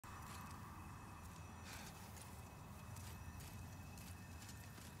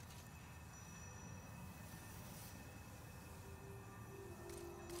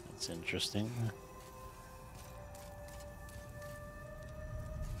That's interesting.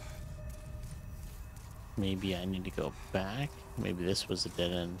 Maybe I need to go back. Maybe this was a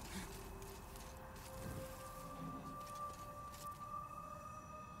dead end.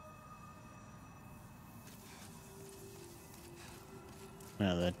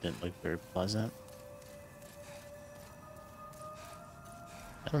 No, that didn't look very pleasant.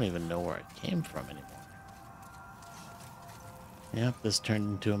 I don't even know where it came from anymore. Yep, this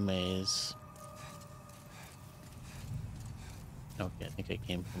turned into a maze. Okay, I think I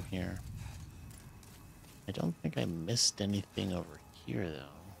came from here. I don't think I missed anything over here, though.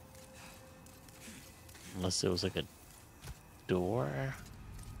 Unless it was like a door.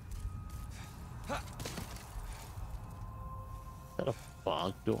 Is that a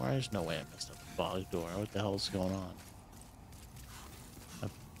fog door? There's no way I missed a fog door. What the hell's going on?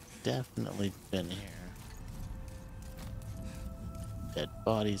 I've definitely been here. Dead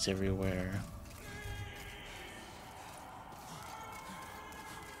bodies everywhere.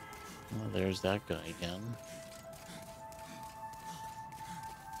 Oh, there's that guy again.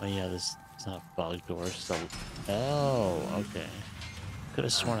 Oh yeah, this is not a fog door, so... Oh, okay. Could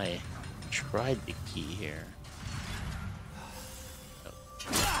have sworn I tried the key here. Nope,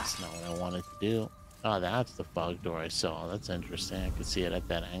 that's not what I wanted to do. Oh, that's the fog door I saw. That's interesting. I could see it at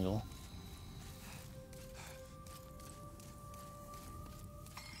that angle.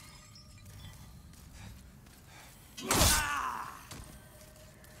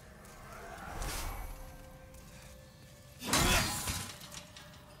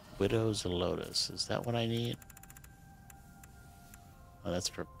 Widow's Lotus. Is that what I need? Oh, that's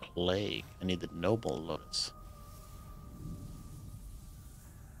for plague. I need the Noble Lotus.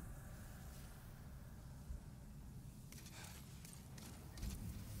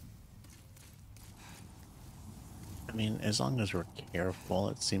 I mean, as long as we're careful,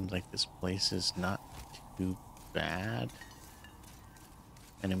 it seems like this place is not too bad.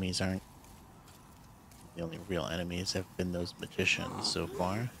 Enemies aren't... The only real enemies have been those magicians so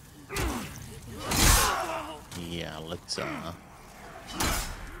far. Yeah, let's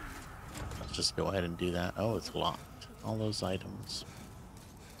just go ahead and do that. Oh, it's locked. All those items.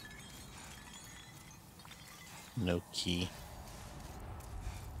 No key.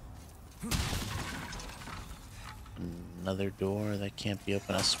 Another door that can't be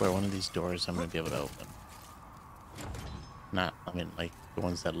open. I swear one of these doors I'm gonna be able to open. Not, I mean, like the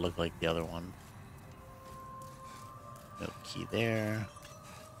ones that look like the other one. No key there.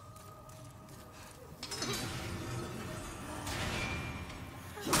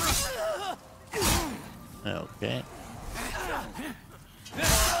 Okay.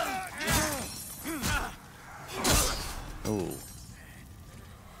 Ooh.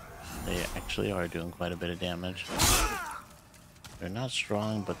 They actually are doing quite a bit of damage. They're not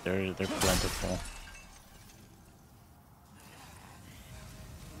strong, but they're plentiful.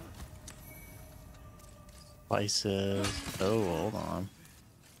 Spices. Oh, hold on.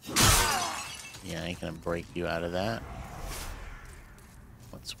 Yeah, I ain't gonna break you out of that.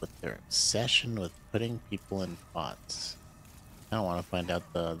 What's with their obsession with putting people in pots? I don't want to find out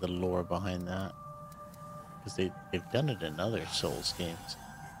the lore behind that. Because they've done it in other Souls games.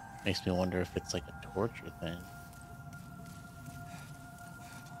 Makes me wonder if it's like a torture thing.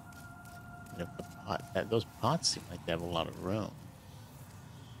 And if the pot, those pots seem like they have a lot of room.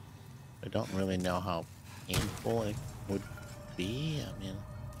 I don't really know how painful it would be. I mean...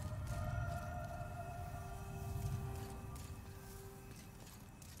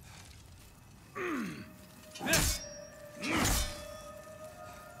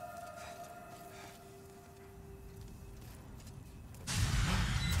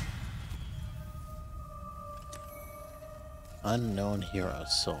 Unknown hero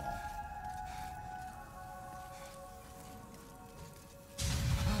soul.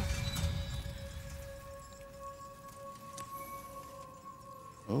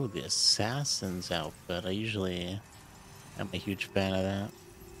 Oh, the assassin's outfit. I'm a huge fan of that.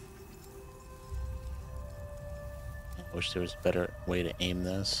 I wish there was a better way to aim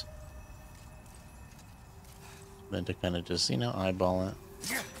this than to kind of just, you know, eyeball it.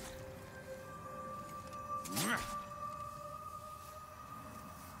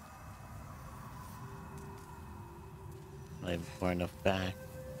 Not even far enough back.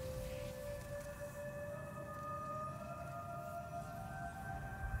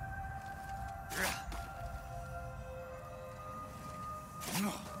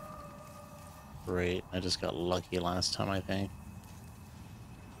 Great, I just got lucky last time, I think.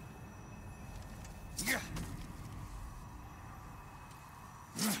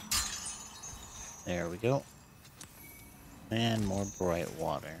 There we go. And more bright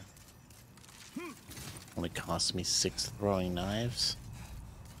water. Only cost me 6 throwing knives.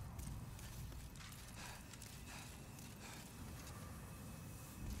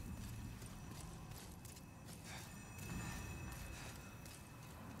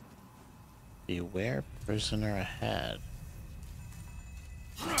 Beware prisoner ahead.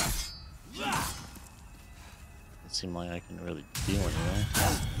 Doesn't seem like I can really do anything.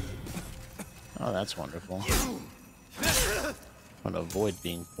 Oh, that's wonderful. I want to avoid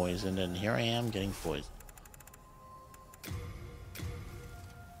being poisoned, and here I am getting poisoned.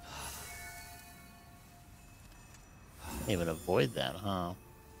 Can't even avoid that, huh?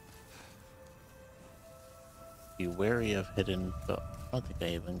 Be wary of hidden. I don't think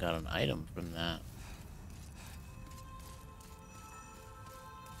I even got an item from that.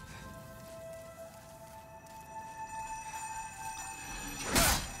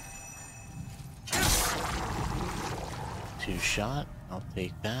 Two shot, I'll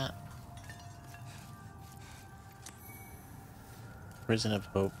take that. Prison of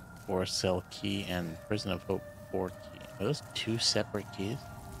Hope 4 cell key and Prison of Hope 4 key. Are those two separate keys?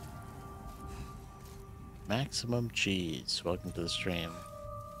 Maximum cheese. Welcome to the stream.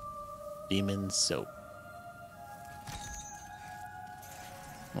 Demon soap.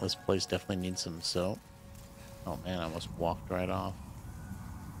 Well, this place definitely needs some soap. Oh man, I almost walked right off.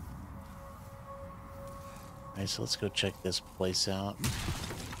 Alright, so let's go check this place out. This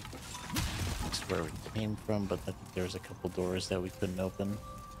is where we came from, but I think there's a couple doors that we couldn't open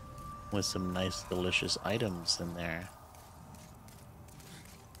with some nice, delicious items in there.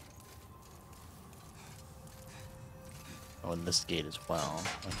 Oh, and this gate as well.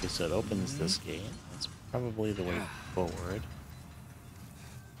 Okay, so it opens this gate. That's probably the way forward.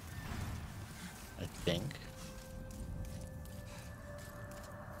 I think.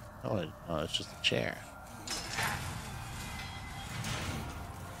 Oh, it's just a chair.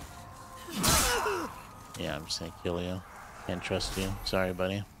 Yeah, I'm just gonna kill you. Can't trust you. Sorry,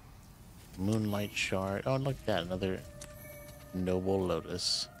 buddy. Moonlight shard. Oh, look at that. Another noble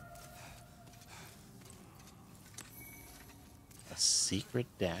lotus. A secret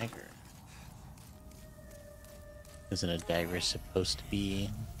dagger. Isn't a dagger supposed to be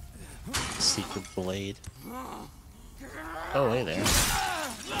a secret blade? Oh, hey there.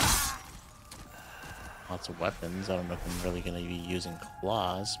 Lots of weapons. I don't know if I'm really going to be using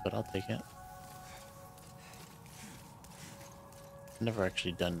claws, but I'll take it. Never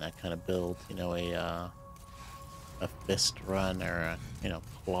actually done that kind of build, you know, a fist run or a, you know,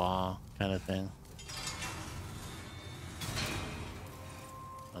 claw kind of thing.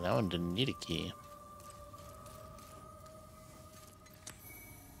 Well, that one didn't need a key.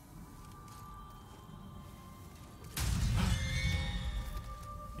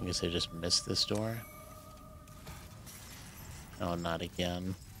 I guess I just missed this door. Oh, not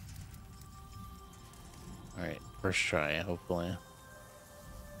again. Alright, first try, hopefully.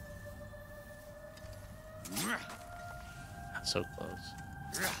 So close.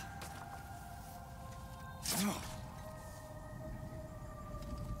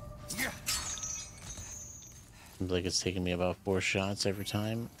 Seems like it's taking me about 4 shots every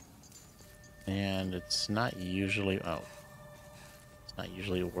time. And it's not usually... Oh. It's not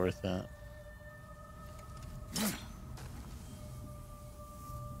usually worth it.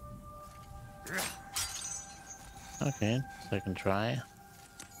 Okay, second try.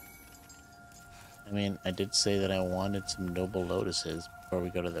 I mean, I did say that I wanted some noble lotuses before we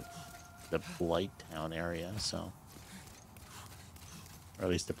go to the Blight Town area, so... Or at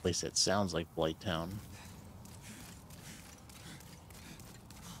least the place that sounds like Blight Town.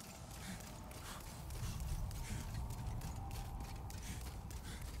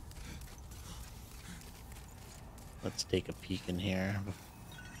 Let's take a peek in here.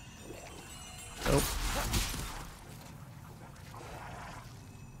 Oh.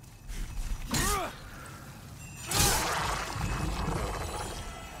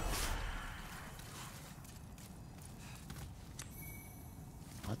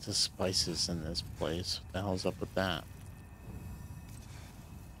 Lots of spices in this place. What the hell's up with that?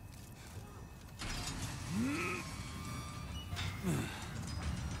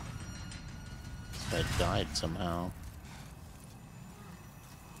 This guy died somehow.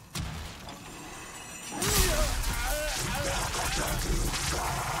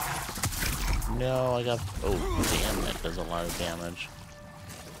 No, I got... Oh, damn, that does a lot of damage.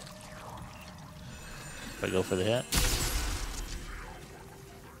 If I go for the hit?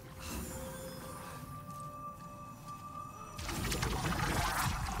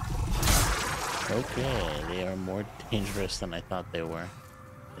 Okay, they are more dangerous than I thought they were.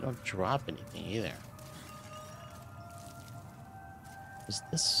 They don't drop anything either. Is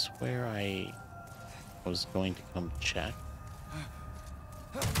this where I I was going to come check.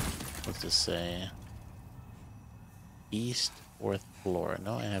 What's this say? East 4th floor.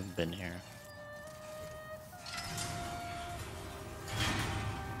 No, I haven't been here.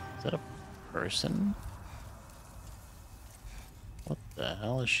 Is that a person? What the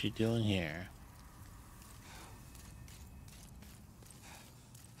hell is she doing here?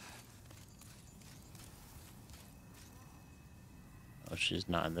 Oh, she's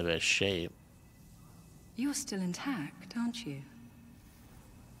not in the best shape. You're still intact, aren't you?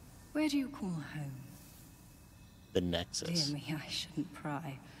 Where do you call home? The Nexus. Dear me, I shouldn't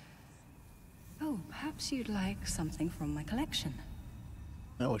pry. Oh, perhaps you'd like something from my collection.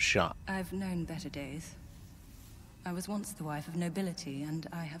 That was shot. I've known better days. I was once the wife of nobility, and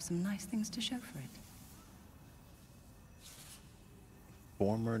I have some nice things to show for it.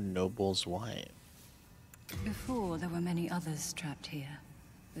 Former noble's wife. Before, there were many others trapped here,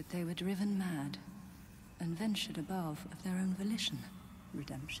 but they were driven mad and ventured above of their own volition.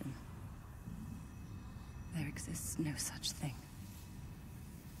 Redemption. There exists no such thing.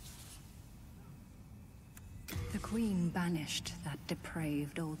 The Queen banished that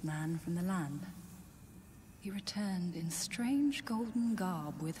depraved old man from the land. He returned in strange golden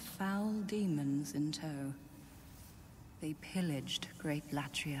garb with foul demons in tow. They pillaged great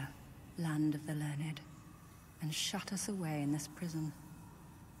Latria, land of the learned, and shut us away in this prison.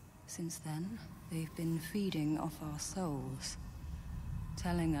 Since then, they've been feeding off our souls,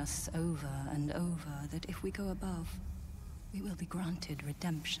 telling us over and over that if we go above, we will be granted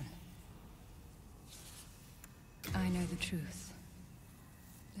redemption. I know the truth.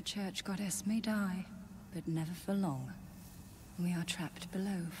 The church goddess may die, but never for long. We are trapped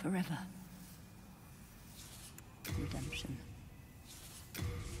below forever. Redemption.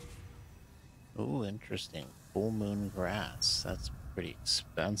 Oh, interesting. Full moon grass. That's pretty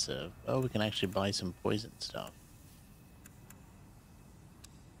expensive. Oh, we can actually buy some poison stuff.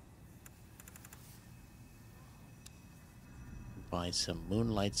 Buy some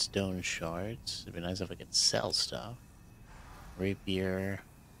moonlight stone shards. It'd be nice if I could sell stuff. Rapier.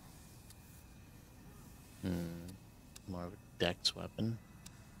 More of a dex weapon.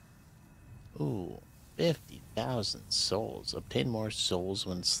 Ooh, 50,000 souls. Obtain more souls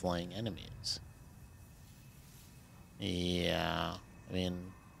when slaying enemies. Yeah, I mean,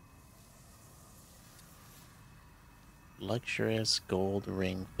 luxurious gold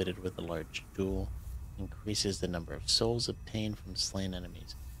ring fitted with a large jewel increases the number of souls obtained from slain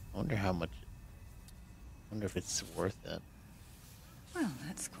enemies. I wonder how much. I wonder if it's worth it. Well,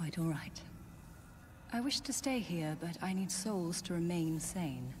 that's quite all right. I wish to stay here, but I need souls to remain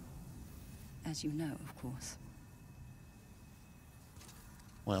sane. As you know, of course.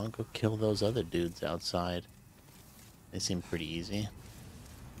 Well, go kill those other dudes outside. They seem pretty easy.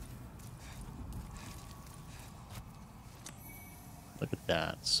 Look at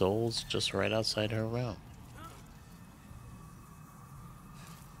that. Souls just right outside her room.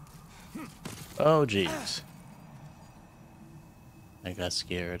 Oh, jeez. I got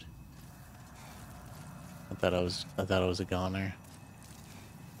scared. I thought I was a goner.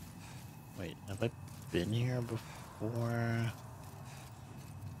 Wait, have I been here before?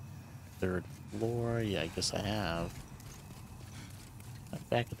 3rd floor? Yeah, I guess I have. I'm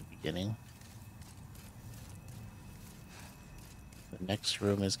back at the beginning. The next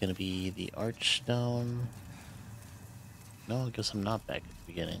room is going to be the Archstone. No, I guess I'm not back at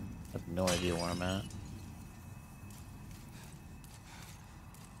the beginning. I have no idea where I'm at.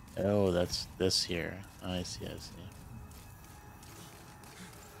 Oh, that's this here. I see, I see.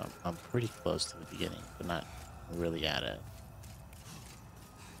 I'm pretty close to the beginning, but not really at it.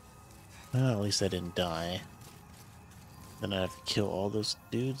 Well, at least I didn't die. Then I have to kill all those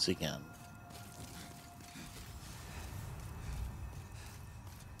dudes again.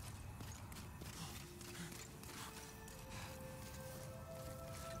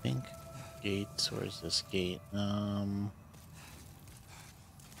 I think gates, where's this gate? Yeah,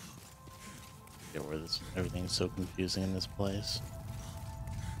 where this everything's so confusing in this place.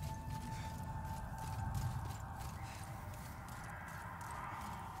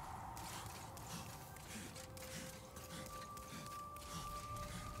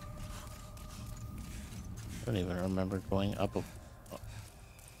 I don't even remember going up a... Oh.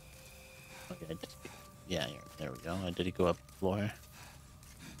 Okay, I just... Yeah, here, there we go. I did go up the floor. As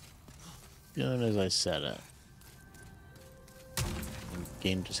soon as I said it. The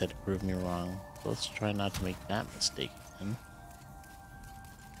game just had to prove me wrong. So let's try not to make that mistake again.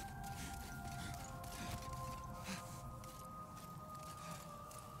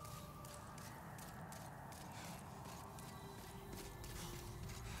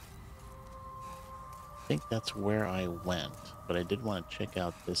 think that's where I went, but I did want to check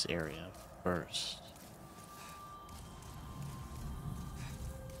out this area first.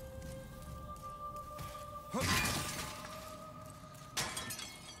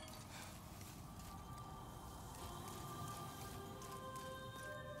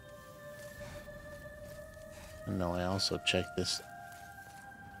 No, I also checked this.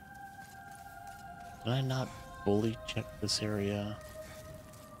 Did I not fully check this area?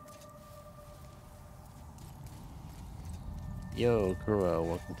 Yo, Kuro,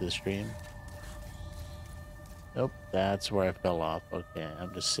 welcome to the stream. Nope, that's where I fell off. Okay,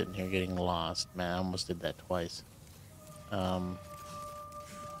 I'm just sitting here getting lost. Man, I almost did that twice.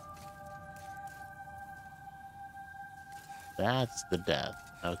 That's the death.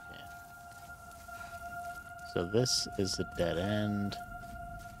 Okay. So this is the dead end.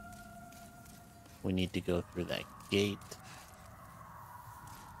 We need to go through that gate.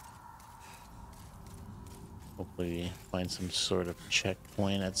 Hopefully find some sort of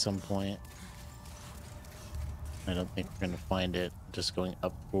checkpoint at some point. I don't think we're gonna find it just going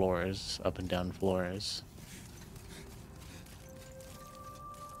up floors, up and down floors.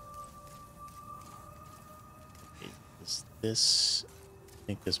 Okay, is this... I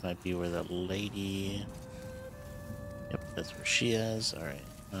think this might be where the lady... Yep, that's where she is. Alright.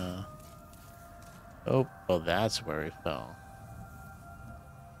 Oh, that's where we fell.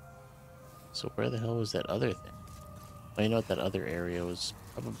 So where the hell was that other thing? Well, you know what, that other area was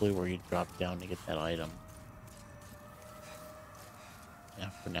probably where you drop down to get that item. Yeah,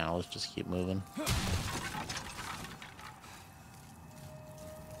 for now, let's just keep moving. Just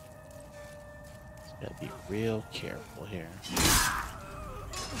gotta be real careful here.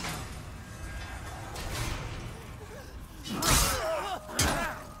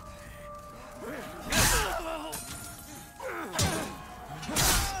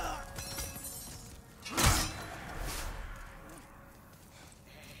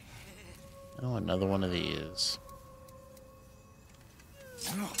 Oh, another one of these.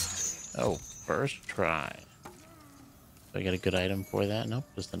 Oh, first try. Do I get a good item for that? Nope,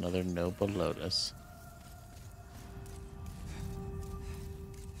 just another Noble Lotus.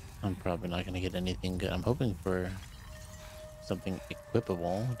 I'm probably not going to get anything good. I'm hoping for something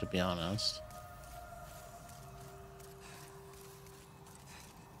equipable, to be honest.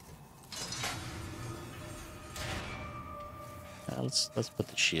 Let's put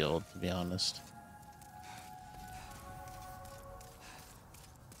the shield, to be honest.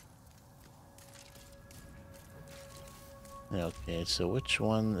 Okay, so which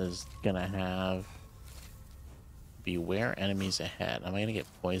one is gonna have beware enemies ahead? Am I gonna get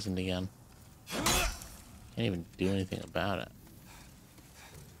poisoned again? Can't even do anything about it.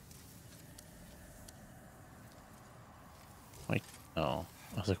 Wait, oh.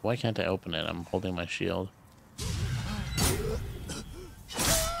 I was like, why can't I open it? I'm holding my shield.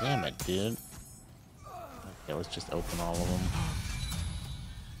 Damn it, dude. Okay, let's just open all of them.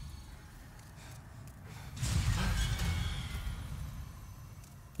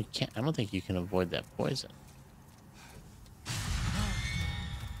 You can't, I don't think you can avoid that poison.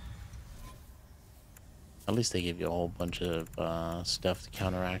 At least they give you a whole bunch of stuff to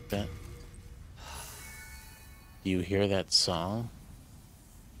counteract it. Do you hear that song?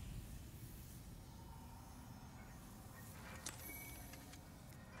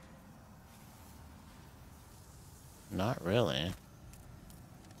 Not really.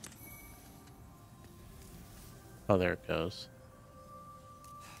 Oh, there it goes.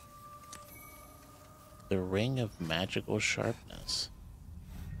 The Ring of Magical Sharpness.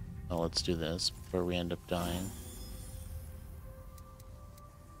 Oh, let's do this before we end up dying.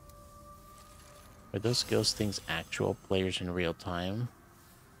 Are those ghost things actual players in real time?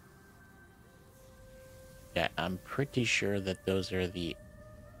 Yeah, I'm pretty sure that those are the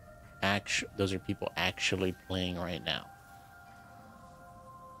those are people actually playing right now.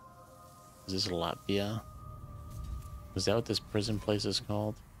 Is this Latvia? Is that what this prison place is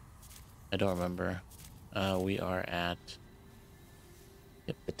called? I don't remember. We are at...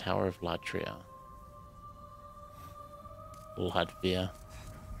 Yep, the Tower of Latvia. Latvia.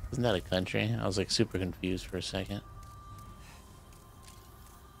 Isn't that a country? I was like super confused for a second.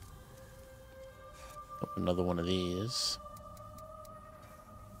 Oh, another one of these.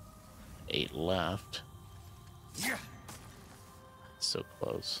 8 left. So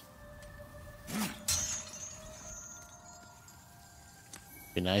close.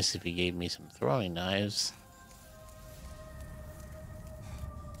 Be nice if he gave me some throwing knives.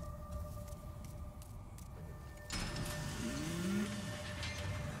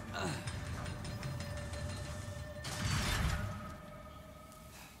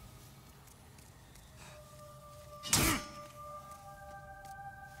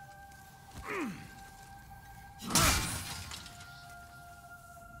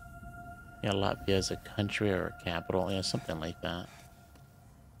 Yeah, Latvia is a country or a capital, yeah, something like that.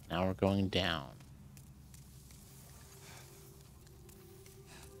 Now we're going down.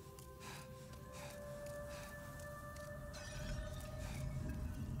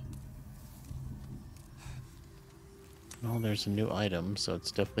 Oh, there's a new item, so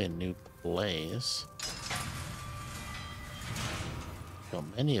it's definitely a new place. So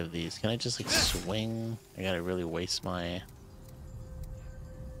many of these. Can I just like swing? I gotta really waste my...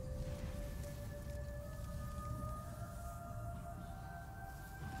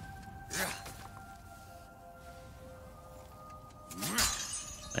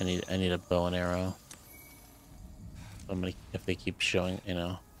 I need a bow and arrow. I'm gonna, if they keep showing, you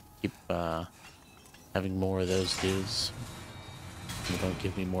know, keep having more of those dudes. And don't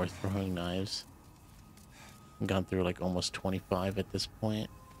give me more throwing knives. I've gone through like almost 25 at this point.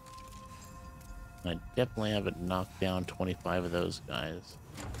 I definitely haven't knocked down 25 of those guys.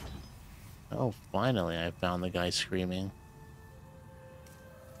 Oh, finally I found the guy screaming.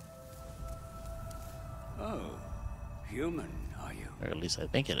 Oh, human, are you? Or at least I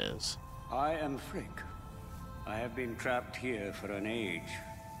think it is. I am Frick. I have been trapped here for an age.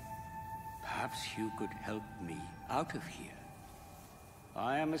 Perhaps you could help me out of here.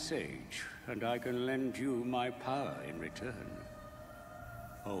 I am a sage, and I can lend you my power in return.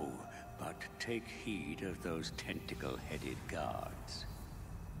 Oh, but take heed of those tentacle-headed guards.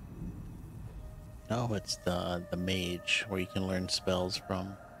 Oh, it's the mage where you can learn spells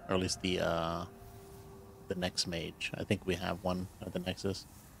from, or at least the next mage. I think we have one at the Nexus.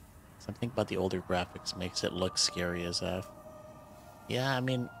 Something about the older graphics makes it look scary as F. Yeah, I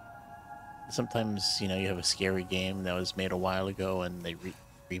mean, sometimes, you know, you have a scary game that was made a while ago and they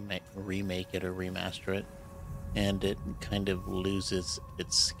remake it or remaster it, and it kind of loses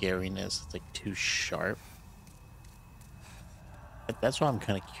its scariness. It's like too sharp. But that's why I'm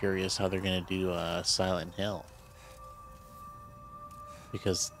kind of curious how they're going to do Silent Hill.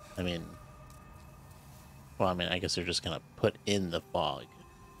 Because, I mean, well, I mean, I guess they're just going to put in the fog.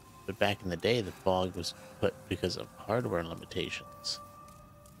 But back in the day, the fog was put because of hardware limitations.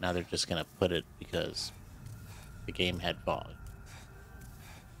 Now they're just going to put it because the game had fog.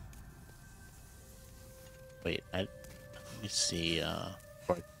 Wait, let me see,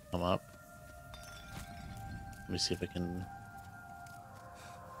 before I come up. Let me see if I can...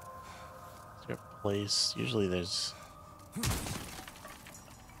 Is there a place? Usually there's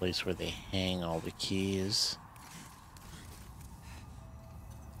a place where they hang all the keys.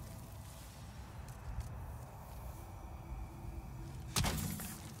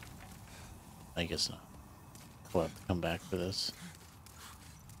 I guess not. We'll have to come back for this.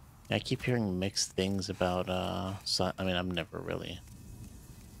 I keep hearing mixed things about, I mean, I'm never really...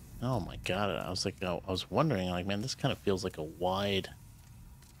 Oh my god, I was like, I was wondering, like, man, this kind of feels like a wide,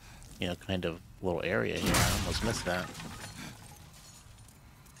 you know, kind of little area here. I almost missed that.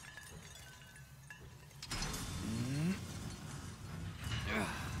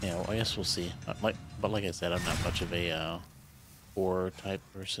 Yeah, well, I guess we'll see. But like I said, I'm not much of a, horror type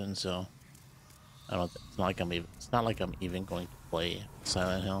person, so... I don't. It's not like I'm even going to play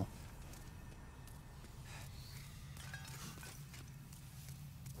Silent Hill.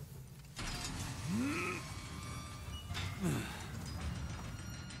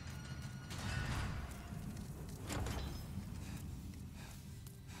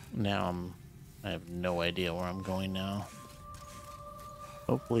 Now I have no idea where I'm going now.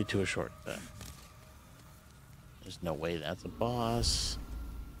 Hopefully to a shortcut. There's no way that's a boss.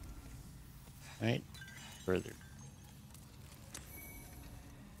 Right? Further.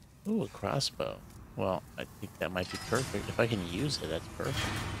 Ooh, a crossbow. Well, I think that might be perfect. If I can use it, that's perfect.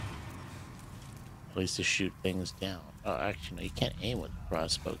 At least to shoot things down. Oh, actually, no, you can't aim with a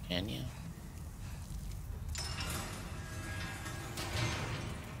crossbow, can you?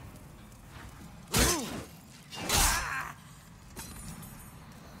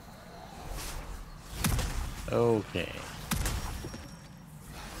 Okay.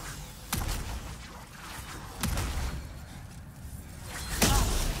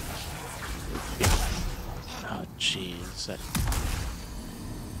 Oh, jeez.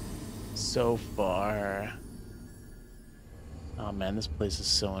 So far. Oh man, this place is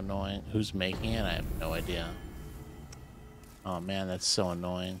so annoying. Who's making it? I have no idea. Oh man, that's so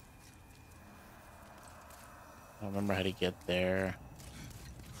annoying. I don't remember how to get there.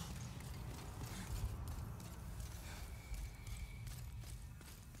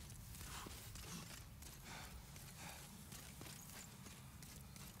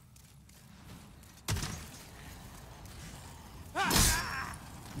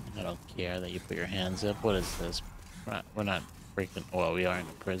 I don't care that you put your hands up. What is this? We're not freaking... Well, we are in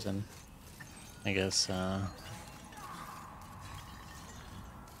a prison. I guess,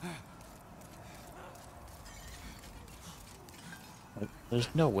 there's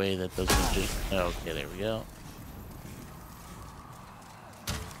no way that those magicians... Okay, there we go.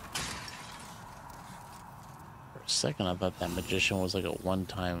 For a second, I thought that magician was like a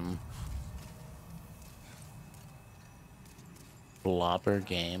one-time Blobber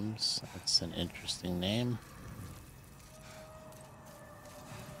Games. That's an interesting name.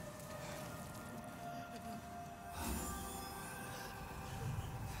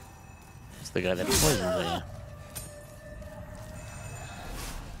 It's the guy that poisoned me.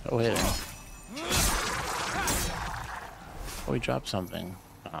 Oh, hey there. Oh, he dropped something.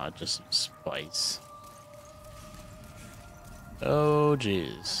 Ah, just some spice. Oh,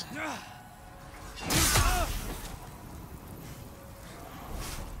 jeez.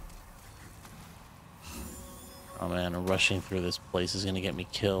 Oh man, rushing through this place is gonna get me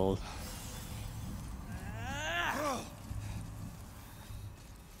killed.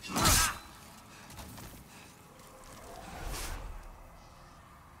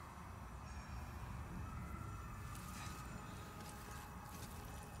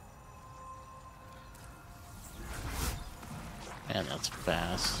 Man, that's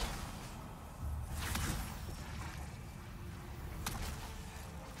fast.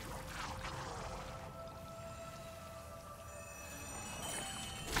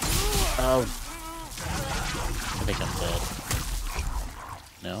 Oh. I think I'm dead.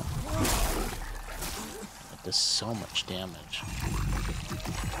 No? That does so much damage.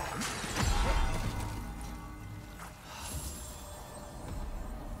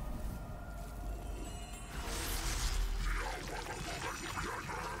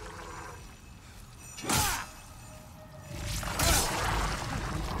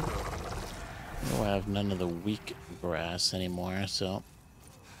 Oh, I have none of the weak grass anymore, so...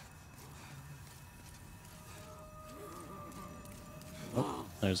 Oh,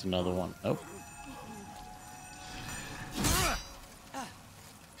 there's another one. Oh.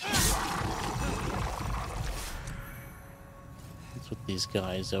 That's what these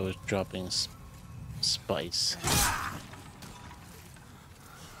guys always dropping spice.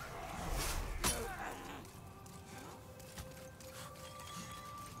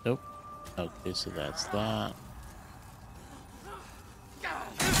 Nope. Okay, so that's that.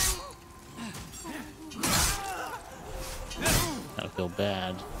 I feel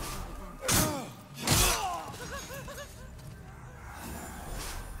bad.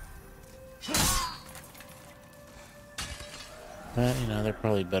 But, you know, they're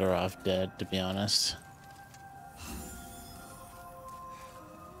probably better off dead, to be honest.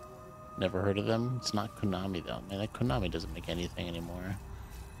 Never heard of them? It's not Konami, though. Man, that Konami doesn't make anything anymore.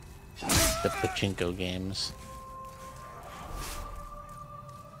 The pachinko games.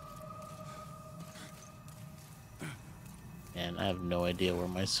 And I have no idea where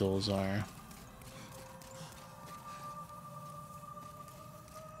my souls are.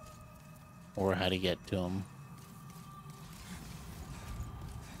 Or how to get to them.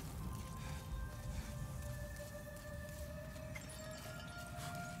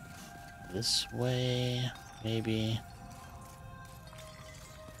 This way, maybe.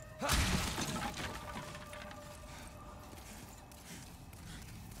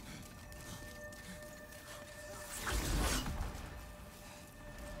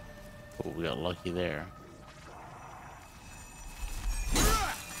 Oh, we got lucky there.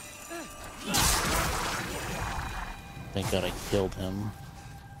 Thank God I killed him.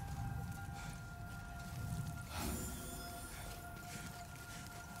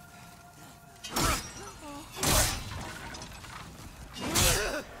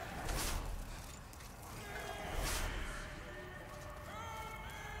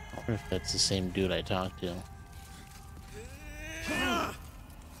 I wonder if that's the same dude I talked to.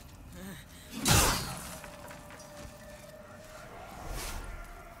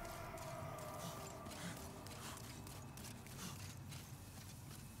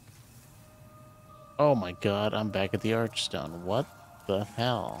 Oh my God, I'm back at the Archstone. What the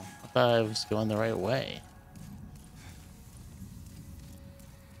hell? I thought I was going the right way.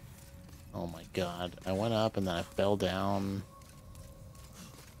 Oh my God, I went up and then I fell down.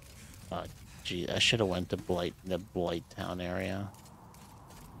 Gee, I should have went to the Blight Town area.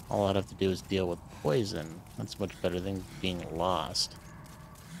 All I'd have to do is deal with poison. That's much better than being lost.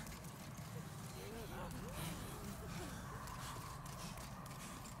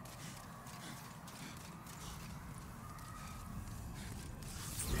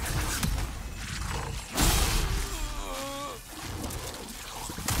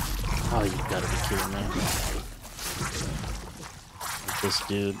 Oh, you gotta be kidding me. This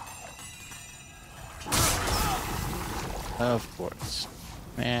dude. Of course.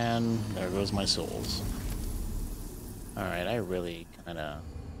 And there goes my souls. Alright, I really kinda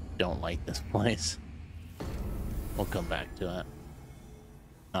don't like this place. We'll come back to it.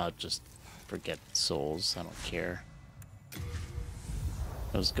 I'll just forget souls. I don't care.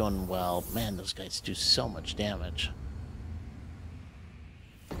 It was going well. Man, those guys do so much damage.